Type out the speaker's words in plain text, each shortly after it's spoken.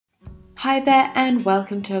Hi there and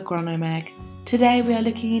welcome to Agronomag. Today we are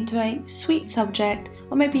looking into a sweet subject,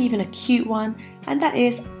 or maybe even a cute one, and that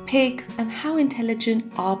is pigs and how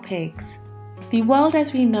intelligent are pigs. The world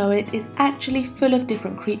as we know it is actually full of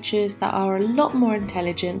different creatures that are a lot more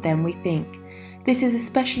intelligent than we think. This is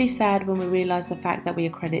especially sad when we realise the fact that we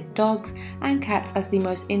accredit dogs and cats as the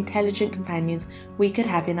most intelligent companions we could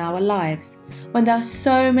have in our lives, when there are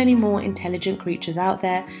so many more intelligent creatures out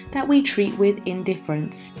there that we treat with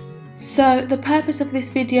indifference. So the purpose of this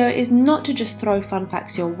video is not to just throw fun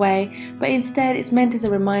facts your way, but instead it's meant as a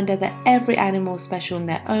reminder that every animal is special in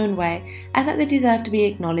their own way and that they deserve to be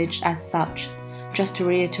acknowledged as such. Just to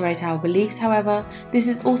reiterate our beliefs, however, this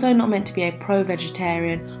is also not meant to be a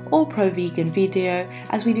pro-vegetarian or pro-vegan video,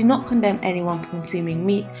 as we do not condemn anyone for consuming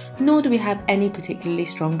meat, nor do we have any particularly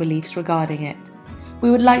strong beliefs regarding it. We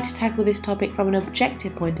would like to tackle this topic from an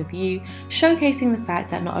objective point of view, showcasing the fact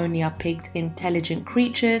that not only are pigs intelligent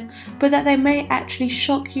creatures, but that they may actually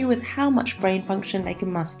shock you with how much brain function they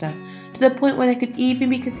can muster, to the point where they could even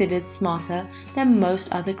be considered smarter than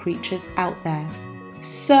most other creatures out there.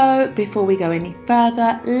 So before we go any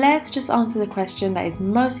further, let's just answer the question that is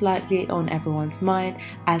most likely on everyone's mind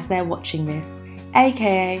as they're watching this,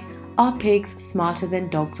 aka, are pigs smarter than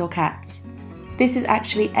dogs or cats? This is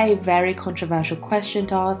actually a very controversial question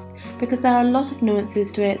to ask because there are a lot of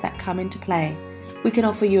nuances to it that come into play. We can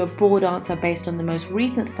offer you a broad answer based on the most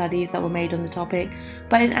recent studies that were made on the topic,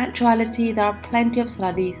 but in actuality there are plenty of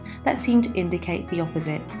studies that seem to indicate the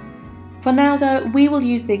opposite. For now though, we will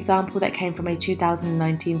use the example that came from a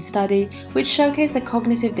 2019 study which showcased the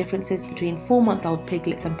cognitive differences between 4-month-old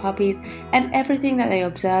piglets and puppies and everything that they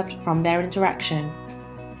observed from their interaction.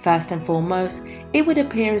 First and foremost, it would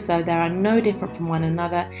appear as though they are no different from one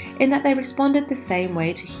another in that they responded the same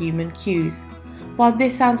way to human cues. While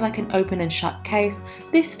this sounds like an open and shut case,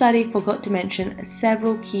 this study forgot to mention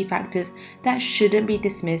several key factors that shouldn't be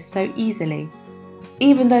dismissed so easily.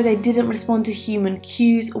 Even though they didn't respond to human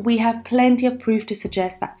cues, we have plenty of proof to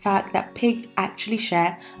suggest that fact that pigs actually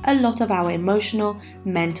share a lot of our emotional,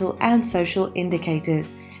 mental and social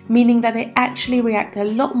indicators, meaning that they actually react a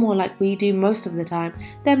lot more like we do most of the time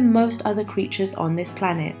than most other creatures on this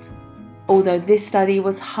planet. Although this study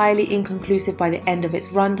was highly inconclusive by the end of its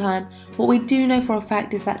runtime, what we do know for a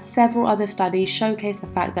fact is that several other studies showcase the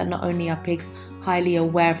fact that not only are pigs highly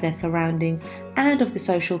aware of their surroundings and of the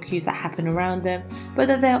social cues that happen around them, but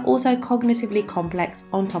that they are also cognitively complex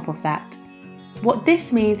on top of that. What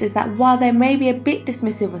this means is that while they may be a bit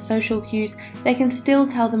dismissive of social cues, they can still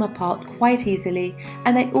tell them apart quite easily,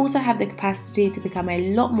 and they also have the capacity to become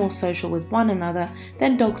a lot more social with one another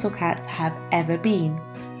than dogs or cats have ever been.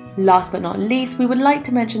 Last but not least, we would like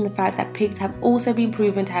to mention the fact that pigs have also been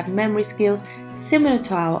proven to have memory skills similar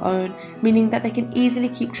to our own, meaning that they can easily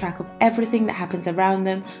keep track of everything that happens around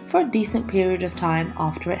them for a decent period of time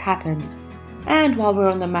after it happened. And while we're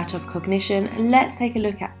on the matter of cognition, let's take a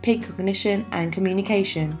look at pig cognition and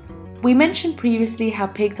communication. We mentioned previously how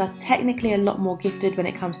pigs are technically a lot more gifted when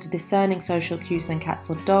it comes to discerning social cues than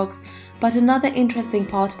cats or dogs, but another interesting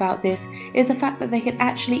part about this is the fact that they can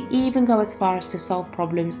actually even go as far as to solve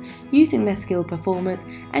problems using their skilled performance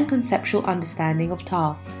and conceptual understanding of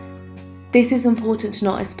tasks. This is important to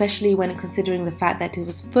note, especially when considering the fact that it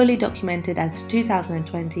was fully documented as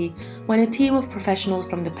 2020 when a team of professionals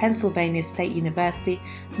from the Pennsylvania State University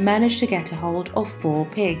managed to get a hold of 4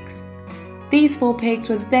 pigs. These 4 pigs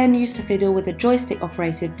were then used to fiddle with a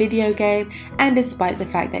joystick-operated video game, and despite the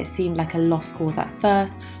fact that it seemed like a lost cause at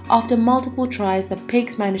first, after multiple tries the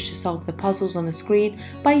pigs managed to solve the puzzles on the screen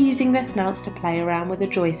by using their snouts to play around with a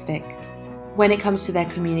joystick. When it comes to their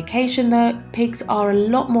communication though, pigs are a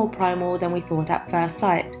lot more primal than we thought at first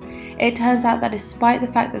sight. It turns out that despite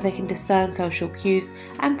the fact that they can discern social cues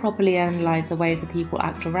and properly analyse the ways that people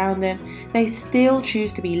act around them, they still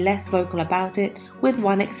choose to be less vocal about it, with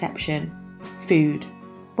one exception: food.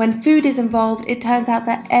 When food is involved, it turns out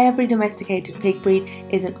that every domesticated pig breed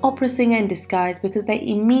is an opera singer in disguise, because they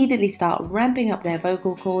immediately start ramping up their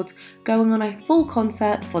vocal cords, going on a full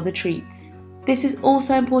concert for the treats. This is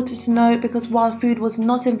also important to note because while food was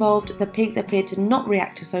not involved, the pigs appeared to not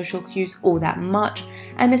react to social cues all that much,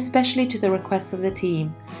 and especially to the requests of the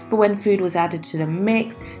team. But when food was added to the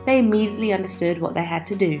mix, they immediately understood what they had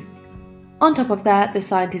to do. On top of that, the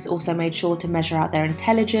scientists also made sure to measure out their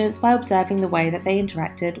intelligence by observing the way that they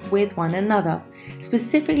interacted with one another,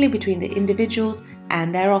 specifically between the individuals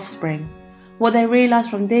and their offspring. What they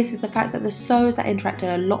realised from this is the fact that the sows that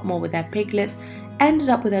interacted a lot more with their piglets ended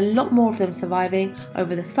up with a lot more of them surviving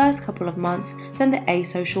over the first couple of months than the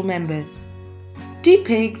asocial members. Do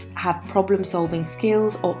pigs have problem-solving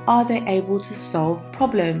skills, or are they able to solve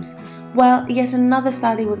problems? Well, yet another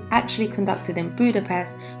study was actually conducted in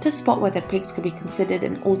Budapest to spot whether pigs could be considered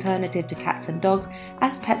an alternative to cats and dogs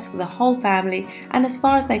as pets for the whole family, and as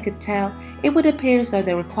far as they could tell, it would appear as though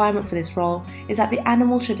the requirement for this role is that the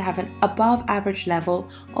animal should have an above average level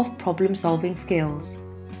of problem-solving skills.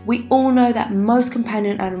 We all know that most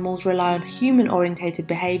companion animals rely on human-orientated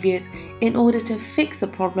behaviours in order to fix a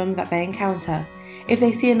problem that they encounter. If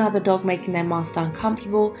they see another dog making their master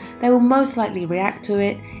uncomfortable, they will most likely react to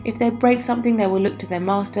it. If they break something, they will look to their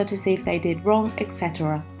master to see if they did wrong,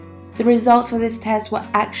 etc. The results for this test were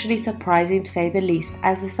actually surprising to say the least,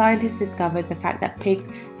 as the scientists discovered the fact that pigs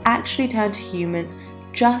actually turn to humans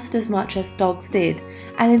just as much as dogs did,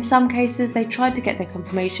 and in some cases they tried to get their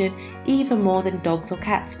confirmation even more than dogs or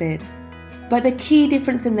cats did. But the key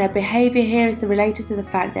difference in their behaviour here is related to the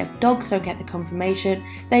fact that if dogs don't get the confirmation,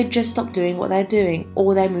 they just stop doing what they're doing,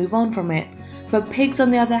 or they move on from it. But pigs,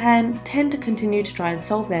 on the other hand, tend to continue to try and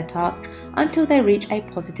solve their task until they reach a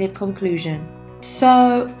positive conclusion.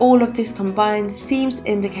 So all of this combined seems to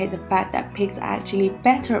indicate the fact that pigs are actually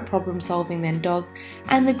better at problem solving than dogs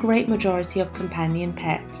and the great majority of companion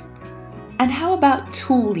pets. And how about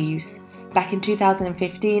tool use? Back in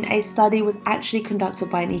 2015, a study was actually conducted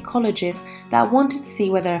by an ecologist that wanted to see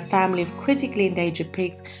whether a family of critically endangered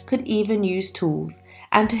pigs could even use tools,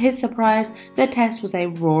 and to his surprise, the test was a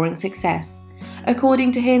roaring success.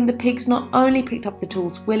 According to him, the pigs not only picked up the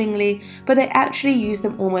tools willingly, but they actually used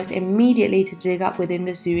them almost immediately to dig up within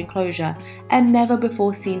the zoo enclosure, a never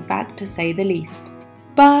before seen fact to say the least.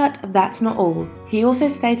 But that's not all. He also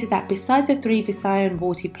stated that besides the 3 Visayan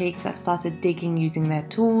warty pigs that started digging using their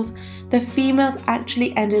tools, the females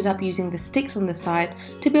actually ended up using the sticks on the side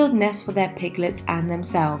to build nests for their piglets and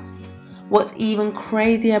themselves. What's even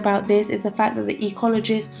crazier about this is the fact that the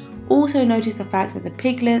ecologist also noticed the fact that the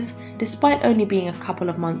piglets, despite only being a couple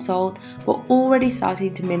of months old, were already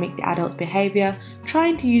starting to mimic the adult's behaviour,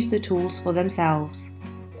 trying to use the tools for themselves.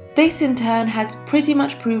 This in turn has pretty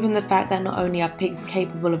much proven the fact that not only are pigs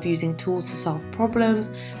capable of using tools to solve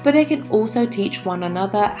problems, but they can also teach one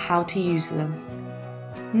another how to use them.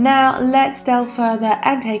 Now let's delve further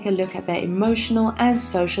and take a look at their emotional and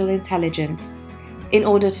social intelligence. In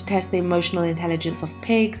order to test the emotional intelligence of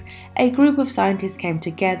pigs, a group of scientists came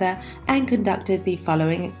together and conducted the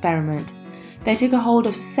following experiment. They took a hold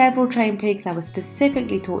of several trained pigs that were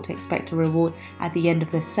specifically taught to expect a reward at the end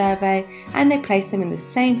of the survey, and they placed them in the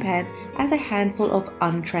same pen as a handful of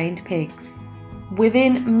untrained pigs.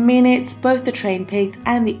 Within minutes, both the trained pigs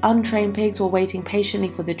and the untrained pigs were waiting patiently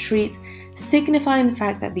for the treats, signifying the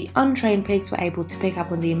fact that the untrained pigs were able to pick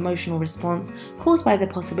up on the emotional response caused by the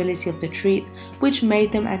possibility of the treats, which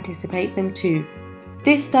made them anticipate them too.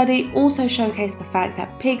 This study also showcased the fact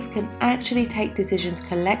that pigs can actually take decisions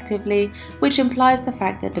collectively, which implies the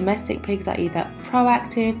fact that domestic pigs are either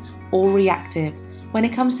proactive or reactive when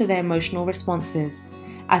it comes to their emotional responses.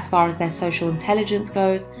 As far as their social intelligence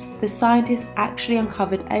goes, the scientists actually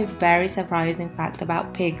uncovered a very surprising fact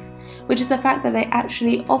about pigs, which is the fact that they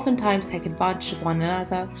actually oftentimes take advantage of one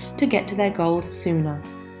another to get to their goals sooner.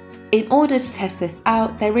 In order to test this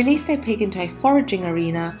out, they released a pig into a foraging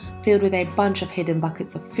arena filled with a bunch of hidden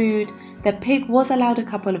buckets of food. The pig was allowed a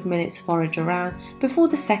couple of minutes to forage around before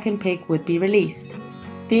the second pig would be released.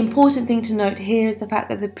 The important thing to note here is the fact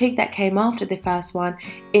that the pig that came after the first one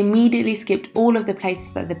immediately skipped all of the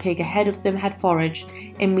places that the pig ahead of them had foraged,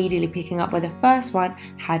 immediately picking up where the first one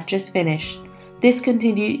had just finished. This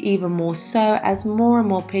continued even more so as more and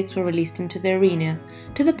more pigs were released into the arena,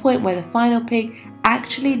 to the point where the final pig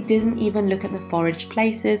actually didn't even look at the foraged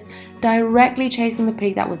places, directly chasing the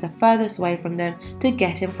pig that was the furthest away from them to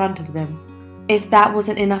get in front of them. If that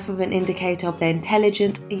wasn't enough of an indicator of their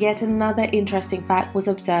intelligence, yet another interesting fact was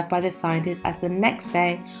observed by the scientists as the next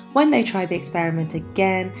day, when they tried the experiment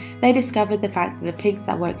again, they discovered the fact that the pigs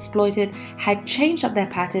that were exploited had changed up their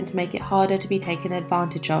pattern to make it harder to be taken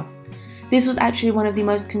advantage of. This was actually one of the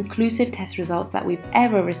most conclusive test results that we've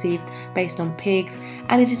ever received based on pigs,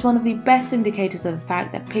 and it is one of the best indicators of the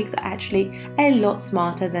fact that pigs are actually a lot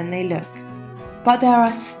smarter than they look. But there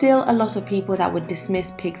are still a lot of people that would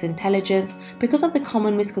dismiss pigs' intelligence because of the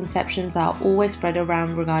common misconceptions that are always spread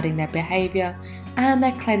around regarding their behaviour and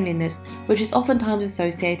their cleanliness, which is oftentimes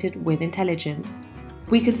associated with intelligence.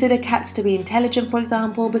 We consider cats to be intelligent, for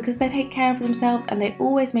example, because they take care of themselves and they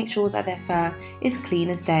always make sure that their fur is clean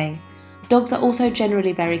as day. Dogs are also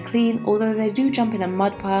generally very clean, although they do jump in a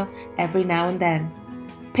mud pile every now and then.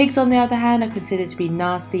 Pigs, on the other hand, are considered to be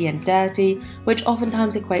nasty and dirty, which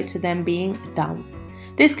oftentimes equates to them being dumb.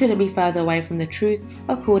 This couldn't be further away from the truth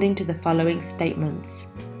according to the following statements.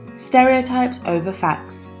 Stereotypes over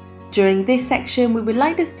facts. During this section, we would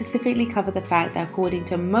like to specifically cover the fact that according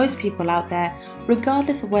to most people out there,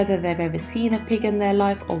 regardless of whether they've ever seen a pig in their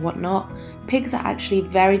life or whatnot, pigs are actually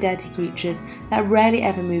very dirty creatures that rarely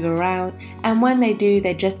ever move around, and when they do,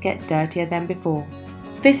 they just get dirtier than before.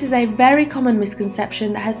 This is a very common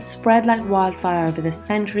misconception that has spread like wildfire over the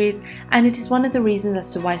centuries, and it is one of the reasons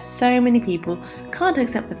as to why so many people can't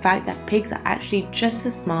accept the fact that pigs are actually just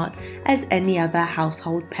as smart as any other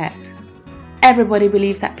household pet. Everybody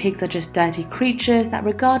believes that pigs are just dirty creatures, that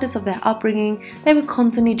regardless of their upbringing, they would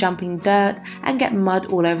constantly jump in dirt and get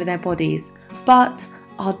mud all over their bodies. But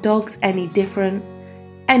are dogs any different?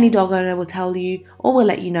 Any dog owner will tell you or will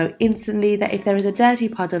let you know instantly that if there is a dirty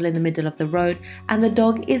puddle in the middle of the road and the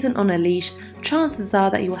dog isn't on a leash, chances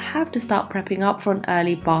are that you will have to start prepping up for an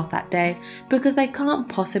early bath that day because they can't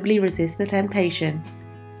possibly resist the temptation.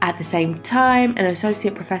 At the same time, an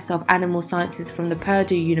associate professor of animal sciences from the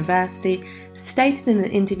Purdue University stated in an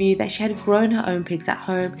interview that she had grown her own pigs at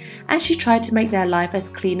home and she tried to make their life as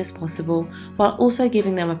clean as possible while also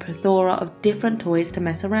giving them a plethora of different toys to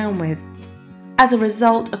mess around with. As a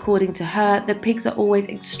result, according to her, the pigs are always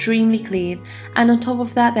extremely clean, and on top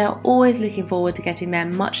of that, they are always looking forward to getting their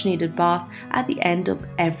much needed bath at the end of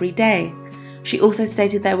every day. She also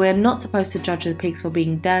stated that we are not supposed to judge the pigs for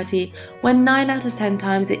being dirty, when 9 out of 10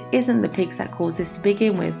 times it isn't the pigs that cause this to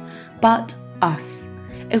begin with, but us.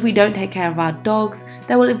 If we don't take care of our dogs,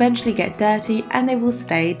 they will eventually get dirty and they will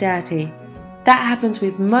stay dirty. That happens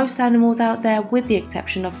with most animals out there with the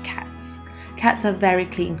exception of cats. Cats are very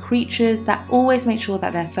clean creatures that always make sure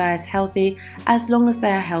that their fur is healthy as long as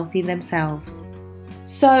they are healthy themselves.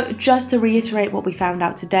 So, just to reiterate what we found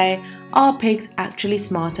out today, are pigs actually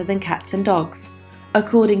smarter than cats and dogs?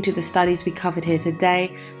 According to the studies we covered here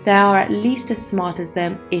today, they are at least as smart as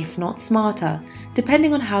them, if not smarter,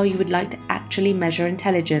 depending on how you would like to actually measure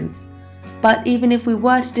intelligence. But even if we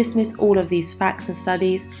were to dismiss all of these facts and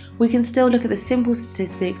studies, we can still look at the simple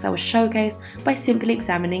statistics that were showcased by simply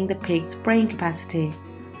examining the pig's brain capacity.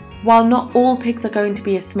 While not all pigs are going to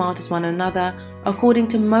be as smart as one another, according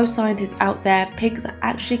to most scientists out there, pigs are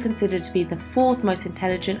actually considered to be the 4th most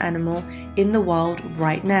intelligent animal in the world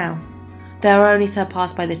right now. They are only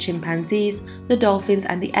surpassed by the chimpanzees, the dolphins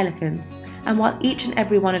and the elephants. And while each and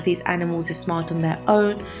every one of these animals is smart on their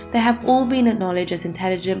own, they have all been acknowledged as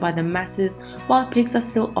intelligent by the masses, while pigs are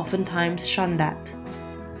still oftentimes shunned at.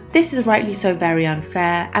 This is rightly so very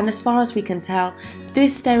unfair, and as far as we can tell,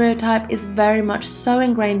 this stereotype is very much so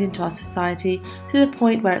ingrained into our society to the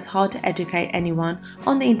point where it's hard to educate anyone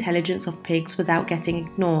on the intelligence of pigs without getting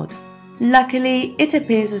ignored. Luckily, it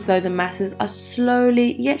appears as though the masses are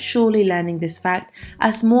slowly yet surely learning this fact,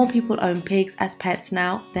 as more people own pigs as pets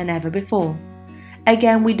now than ever before.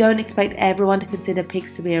 Again, we don't expect everyone to consider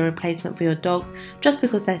pigs to be a replacement for your dogs just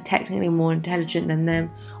because they're technically more intelligent than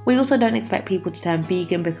them. We also don't expect people to turn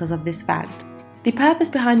vegan because of this fact. The purpose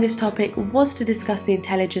behind this topic was to discuss the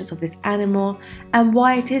intelligence of this animal and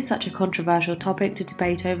why it is such a controversial topic to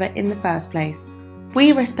debate over in the first place.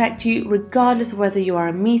 We respect you regardless of whether you are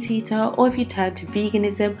a meat eater or if you turn to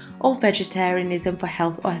veganism or vegetarianism for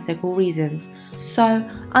health or ethical reasons. So,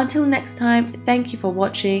 until next time, thank you for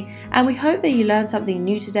watching and we hope that you learned something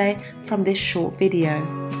new today from this short video.